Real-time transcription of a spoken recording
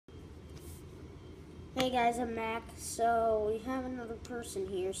Hey guys, I'm Mac. So we have another person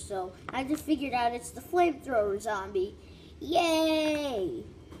here. So I just figured out it's the flamethrower zombie. Yay!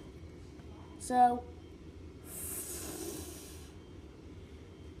 So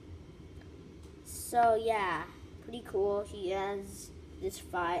yeah, pretty cool. He has this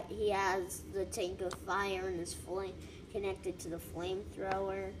fire. He has the tank of fire and his flame connected to the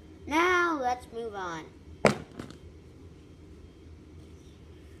flamethrower. Now let's move on.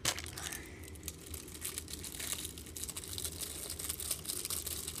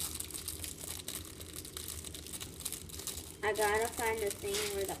 I gotta find the thing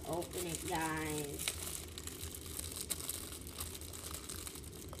where to open it, guys.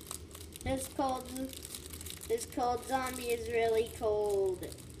 This cold zombie is really cold.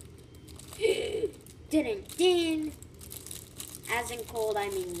 Din. As in cold, I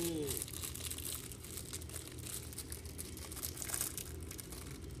mean mean.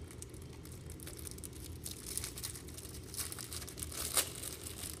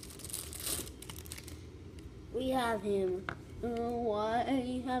 We have him. Why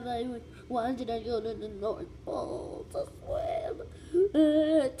did I go to the North Pole to swim?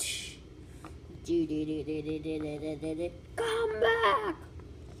 Come back!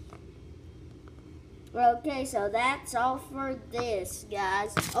 Okay, so that's all for this,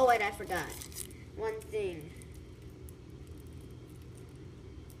 guys. Oh, wait, I forgot one thing.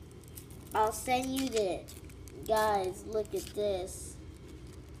 I'll send you this. Guys, look at this.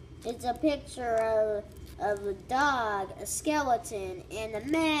 It's a picture of a dog, a skeleton, and a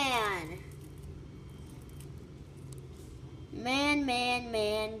man.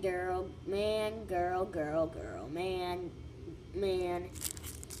 Man, girl, man.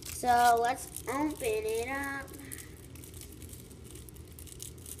 So let's open it up.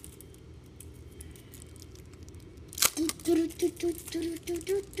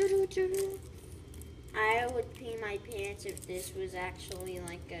 I would pee my pants if this was actually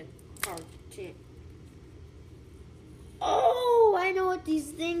like a cartoon. Oh, I know what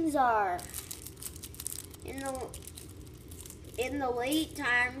these things are. In the late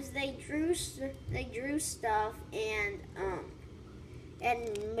times, they drew stuff and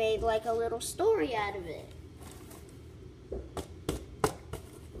made like a little story out of it.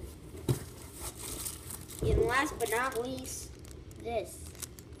 And last but not least, this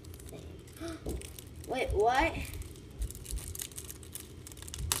thing. Wait, what?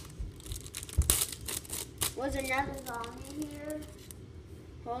 Was another zombie here?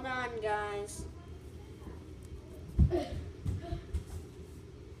 Hold on, guys.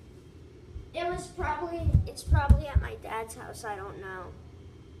 It's probably at my dad's house, I don't know.